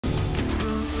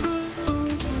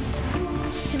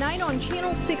Tonight on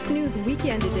Channel 6 News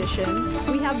Weekend Edition,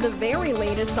 we have the very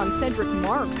latest on Cedric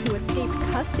Marks, who escaped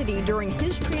custody during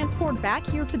his transport back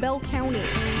here to Bell County.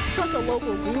 Plus, a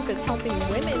local group is helping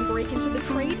women break into the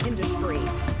trade industry.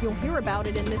 You'll hear about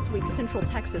it in this week's Central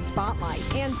Texas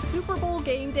Spotlight. And Super Bowl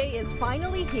game day is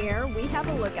finally here. We have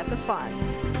a look at the fun.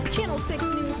 Channel 6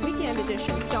 News Weekend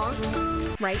Edition starts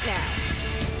right now.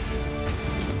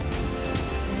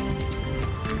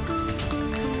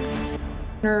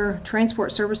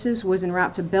 Transport Services was en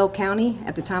route to Bell County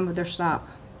at the time of their stop.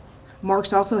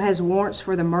 Marks also has warrants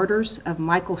for the murders of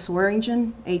Michael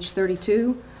Swearingen, age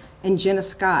 32, and Jenna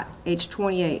Scott, age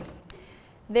 28.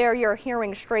 There you're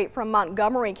hearing straight from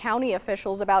Montgomery County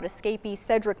officials about escapee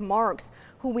Cedric Marks,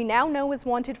 who we now know is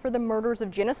wanted for the murders of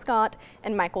Jenna Scott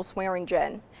and Michael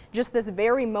Swearingen. Just this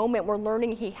very moment, we're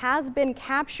learning he has been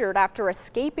captured after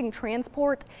escaping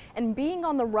transport and being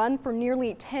on the run for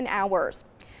nearly 10 hours.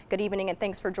 Good evening and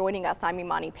thanks for joining us. I'm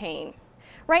Imani Payne.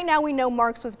 Right now we know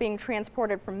Marks was being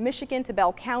transported from Michigan to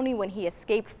Bell County when he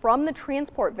escaped from the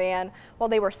transport van while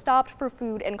they were stopped for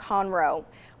food in Conroe.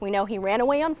 We know he ran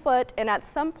away on foot and at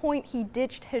some point he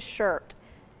ditched his shirt.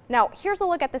 Now here's a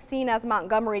look at the scene as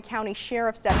Montgomery County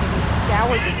Sheriff's deputies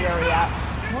scoured the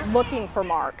area looking for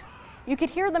Marks. You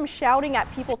could hear them shouting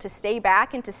at people to stay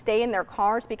back and to stay in their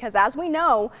cars because, as we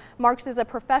know, Marks is a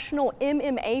professional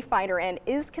MMA fighter and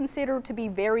is considered to be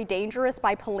very dangerous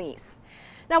by police.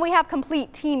 Now we have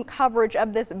complete team coverage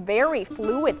of this very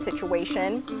fluid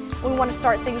situation. We want to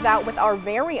start things out with our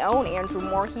very own Andrew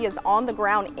Moore. He is on the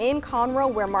ground in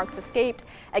Conroe where Marks escaped.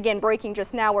 Again, breaking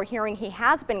just now, we're hearing he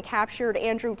has been captured.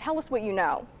 Andrew, tell us what you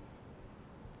know.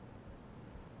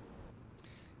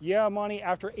 Yeah, Monty,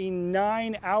 after a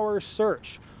 9-hour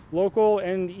search, local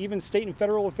and even state and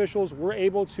federal officials were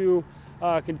able to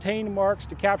contain Marks,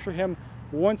 to capture him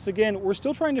once again. We're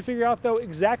still trying to figure out, though,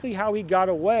 exactly how he got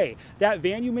away. That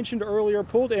van you mentioned earlier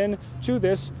pulled in to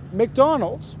this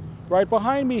McDonald's right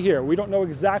behind me here. We don't know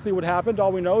exactly what happened.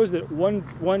 All we know is that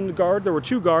one guard, there were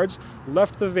two guards,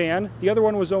 left the van. The other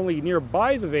one was only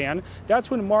nearby the van.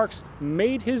 That's when Marks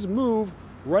made his move,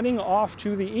 running off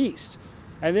to the east.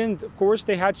 And then, of course,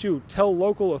 they had to tell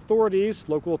local authorities.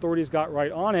 Local authorities got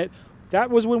right on it. That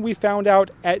was when we found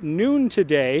out at noon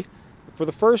today, for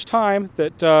the first time,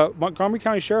 that Montgomery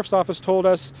County Sheriff's Office told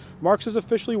us Marks is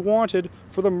officially wanted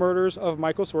for the murders of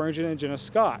Michael Swearingen and Jenna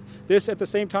Scott. This at the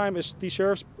same time as the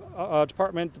Sheriff's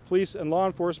Department, the police, and law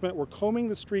enforcement were combing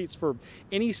the streets for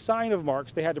any sign of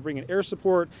Marks. They had to bring in air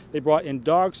support. They brought in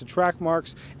dogs to track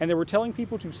Marks, and they were telling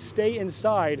people to stay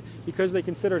inside because they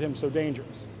considered him so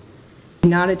dangerous. Do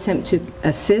not attempt to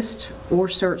assist or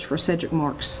search for Cedric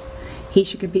Marks. He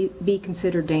should be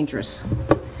considered dangerous.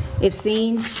 If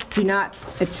seen, do not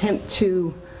attempt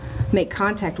to make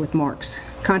contact with Marks.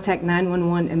 Contact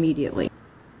 911 immediately.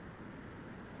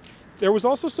 There was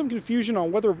also some confusion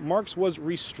on whether Marks was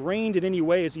restrained in any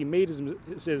way as he made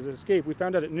his escape. We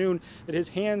found out at noon that his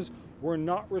hands were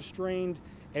not restrained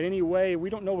in any way. We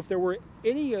don't know if there were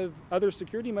any other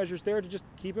security measures there to just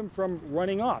keep him from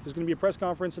running off. There's going to be a press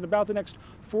conference in about the next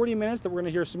 40 minutes that we're going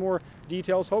to hear some more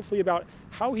details, hopefully about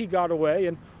how he got away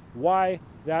and why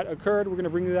that occurred. We're going to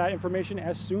bring you that information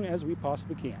as soon as we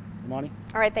possibly can. Imani?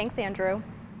 All right, thanks, Andrew.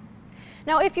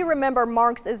 Now, if you remember,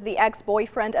 Marks is the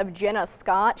ex-boyfriend of Jenna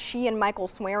Scott. She and Michael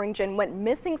Swearingen went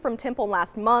missing from Temple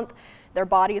last month. Their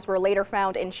bodies were later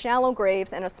found in shallow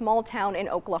graves in a small town in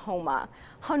Oklahoma.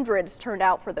 Hundreds turned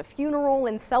out for the funeral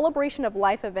and celebration of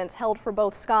life events held for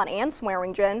both Scott and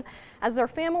Swearingen as their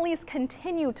families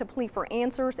continue to plead for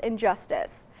answers and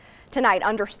justice. Tonight,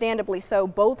 understandably so,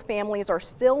 both families are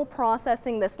still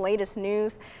processing this latest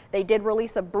news. They did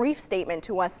release a brief statement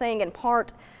to us saying, in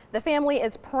part, the family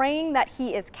is praying that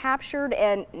he is captured,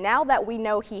 and now that we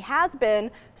know he has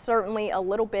been, certainly a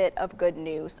little bit of good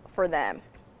news for them.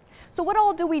 So what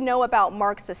all do we know about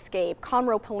Marks' escape?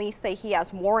 Conroe police say he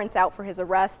has warrants out for his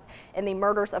arrest in the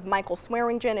murders of Michael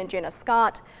Swearingen and Jenna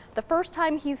Scott, the first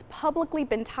time he's publicly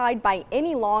been tied by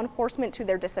any law enforcement to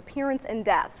their disappearance and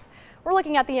deaths. We're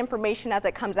looking at the information as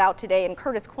it comes out today, and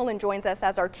Curtis Quillen joins us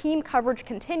as our team coverage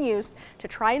continues to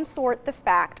try and sort the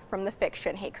fact from the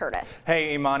fiction. Hey, Curtis.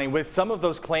 Hey, Imani. With some of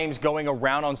those claims going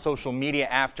around on social media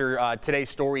after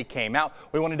today's story came out,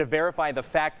 we wanted to verify the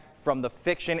fact from the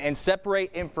fiction and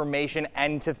separate information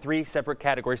into three separate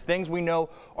categories. Things we know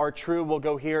are true will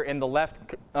go here in the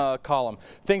left column.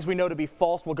 Things we know to be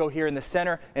false will go here in the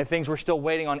center, and things we're still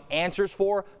waiting on answers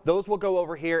for, those will go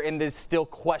over here in this still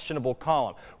questionable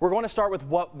column. We're going to start with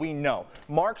what we know.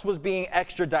 Marks was being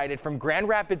extradited from Grand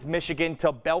Rapids, Michigan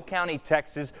to Bell County,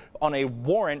 Texas on a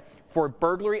warrant for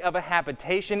burglary of a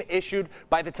habitation issued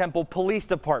by the Temple Police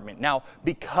Department. Now,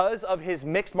 because of his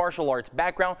mixed martial arts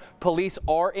background, police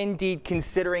are indeed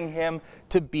considering him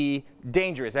to be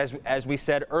dangerous, as we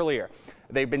said earlier.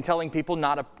 They've been telling people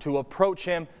not to approach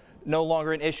him. No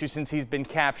longer an issue since he's been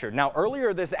captured. Now,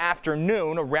 earlier this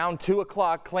afternoon, around 2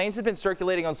 o'clock, claims have been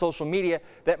circulating on social media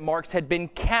that Marks had been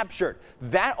captured.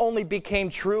 That only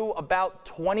became true about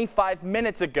 25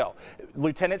 minutes ago.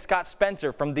 Lieutenant Scott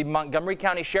Spencer from the Montgomery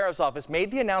County Sheriff's Office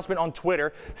made the announcement on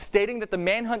Twitter stating that the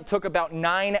manhunt took about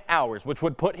 9 hours, which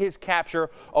would put his capture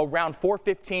around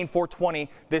 4:15, 4:20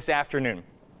 this afternoon.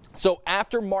 So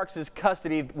after Marks'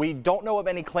 custody, we don't know of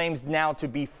any claims now to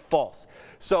be false.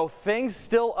 So things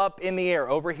still up in the air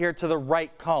over here to the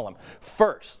right column.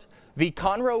 First, the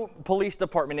Conroe Police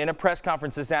Department in a press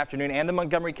conference this afternoon and the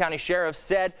Montgomery County Sheriff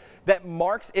said that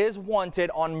Marks is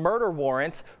wanted on murder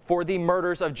warrants for the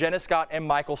murders of Jenna Scott and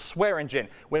Michael Swearingen.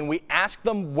 When we asked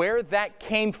them where that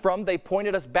came from, they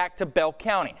pointed us back to Bell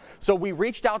County. So we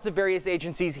reached out to various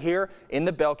agencies here in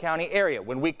the Bell County area.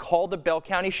 When we called the Bell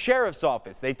County Sheriff's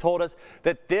Office, they told us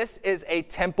that this is a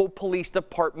Temple Police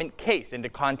Department case and to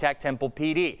contact Temple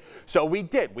PD. So we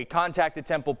did. We contacted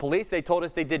Temple Police. They told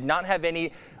us they did not have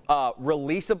any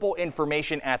releasable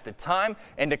information at the time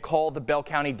and to call the Bell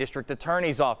County District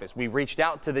Attorney's Office. We reached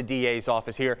out to the DA's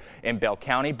office here in Bell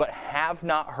County, but have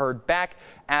not heard back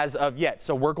as of yet.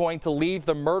 So we're going to leave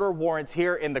the murder warrants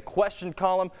here in the question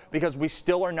column because we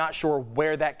still are not sure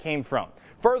where that came from.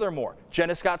 Furthermore,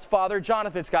 Jenna Scott's father,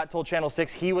 Jonathan Scott, told Channel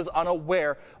 6 he was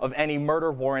unaware of any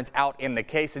murder warrants out in the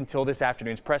case until this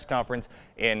afternoon's press conference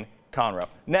in Conroe.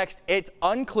 Next, it's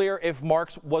unclear if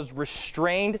Marks was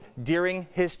restrained during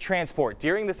his transport.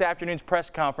 During this afternoon's press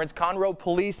conference, Conroe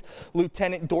Police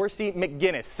Lieutenant Dorsey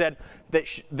McGinnis said that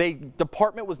the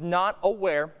department was not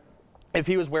aware if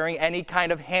he was wearing any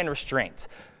kind of hand restraints.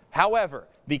 However,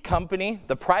 the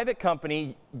private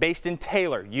company based in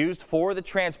Taylor used for the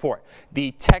transport,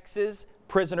 the Texas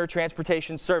Prisoner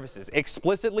Transportation Services,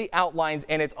 explicitly outlines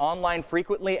in its online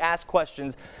frequently asked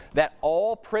questions that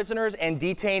all prisoners and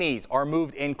detainees are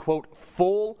moved in, quote,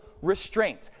 full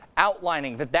restraints,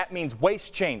 outlining that means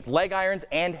waist chains, leg irons,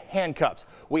 and handcuffs.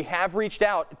 We have reached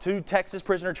out to Texas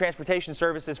Prisoner Transportation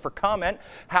Services for comment.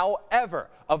 However,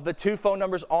 of the 2 phone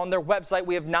numbers on their website,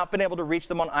 we have not been able to reach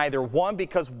them on either one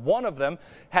because one of them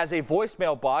has a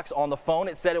voicemail box on the phone.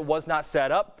 It said it was not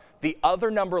set up. The other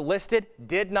number listed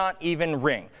did not even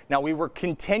ring. Now, we were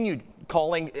continued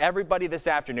calling everybody this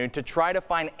afternoon to try to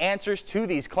find answers to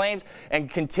these claims and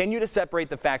continue to separate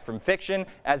the fact from fiction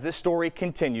as this story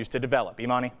continues to develop.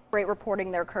 Imani? Great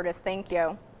reporting there, Curtis. Thank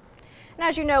you. And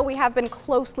as you know, we have been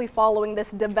closely following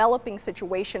this developing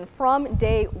situation from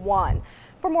day one.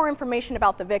 For more information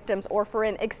about the victims or for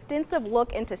an extensive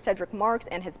look into Cedric Marks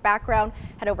and his background,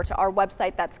 head over to our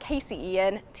website. That's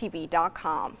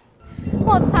kcentv.com.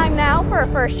 Well, it's time now for our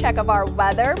first check of our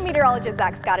weather. Meteorologist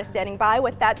Zach Scott is standing by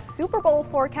with that Super Bowl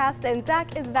forecast. And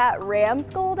Zach, is that Rams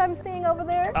gold I'm seeing over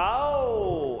there?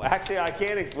 Oh, actually, I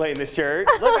can't explain the shirt.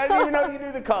 Look, I didn't even know you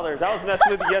knew the colors. I was messing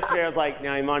with it yesterday. I was like,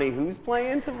 now, Imani, who's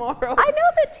playing tomorrow? I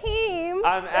know the team.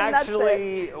 I'm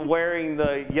actually wearing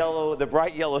the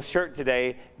bright yellow shirt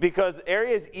today because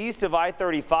areas east of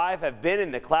I-35 have been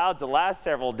in the clouds the last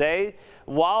several days,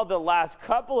 while the last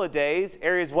couple of days,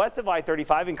 areas west of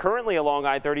I-35 and currently along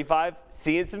I-35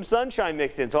 seeing some sunshine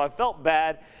mixed in. So I felt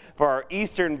bad for our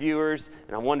eastern viewers,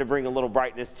 and I wanted to bring a little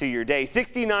brightness to your day.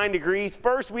 69 degrees,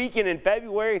 first weekend in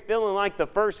February, feeling like the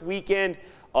first weekend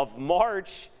of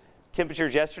March.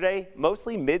 Temperatures yesterday,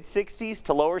 mostly mid-60s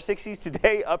to lower 60s.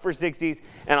 Today, upper 60s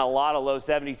and a lot of low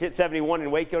 70s. Hit 71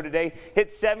 in Waco today.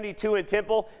 Hit 72 in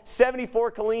Temple,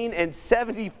 74 Killeen, and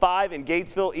 75 in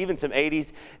Gatesville. Even some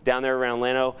 80s down there around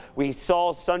Llano. We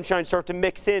saw sunshine start to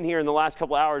mix in here in the last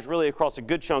couple hours, really across a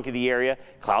good chunk of the area.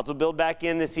 Clouds will build back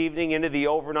in this evening into the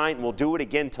overnight, and we'll do it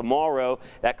again tomorrow.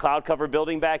 That cloud cover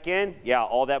building back in, yeah,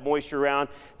 all that moisture around.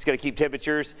 It's going to keep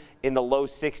temperatures in the low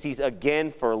 60s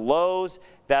again for lows.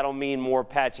 That'll mean more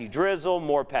patchy drizzle,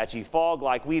 more patchy fog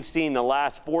like we've seen the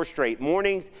last 4 straight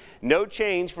mornings. No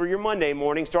change for your Monday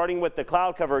morning, starting with the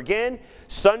cloud cover again.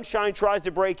 Sunshine tries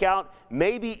to break out,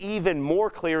 maybe even more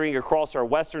clearing across our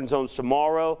western zones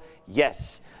tomorrow.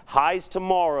 Yes, highs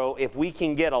tomorrow, if we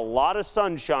can get a lot of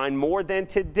sunshine more than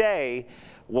today,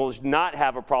 will not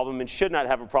have a problem and should not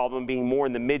have a problem being more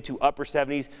in the mid to upper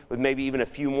 70s with maybe even a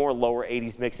few more lower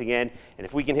 80s mixing in. And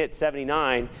if we can hit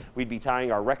 79, we'd be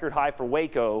tying our record high for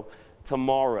Waco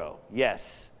tomorrow.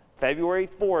 Yes, February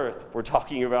 4th, we're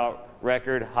talking about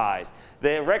record highs.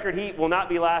 The record heat will not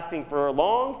be lasting for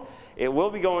long. It will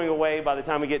be going away by the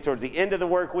time we get towards the end of the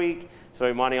work week. So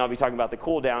Imani, I'll be talking about the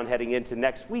cool down heading into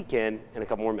next weekend in a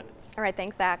couple more minutes. All right,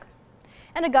 thanks, Zach.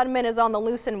 And a gunman is on the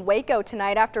loose in Waco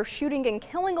tonight after shooting and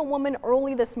killing a woman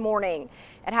early this morning.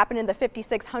 It happened in the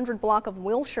 5600 block of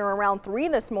Wilshire around 3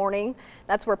 this morning.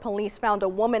 That's where police found a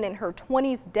woman in her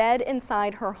 20s dead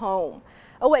inside her home.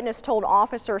 A witness told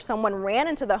officers someone ran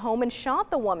into the home and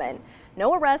shot the woman.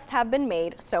 No arrests have been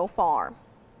made so far.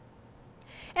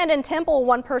 And in Temple,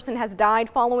 one person has died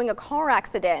following a car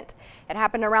accident. It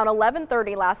happened around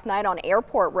 11:30 last night on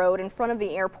Airport Road in front of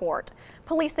the airport.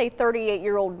 Police say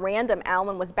 38-year-old Random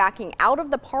Allen was backing out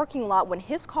of the parking lot when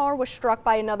his car was struck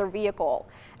by another vehicle.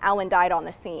 Allen died on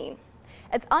the scene.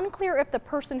 It's unclear if the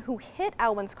person who hit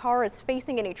Allen's car is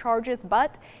facing any charges,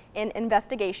 but an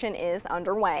investigation is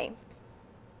underway.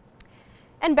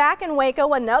 And back in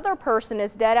Waco, another person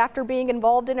is dead after being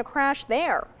involved in a crash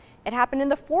there. It happened in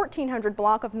the 1400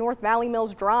 block of North Valley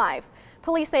Mills Drive.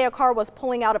 Police say a car was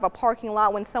pulling out of a parking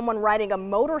lot when someone riding a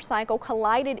motorcycle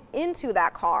collided into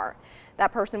that car.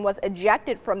 That person was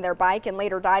ejected from their bike and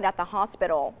later died at the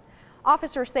hospital.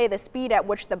 Officers say the speed at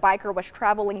which the biker was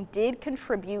traveling did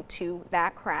contribute to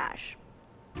that crash.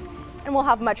 And we'll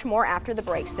have much more after the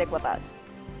break. Stick with us.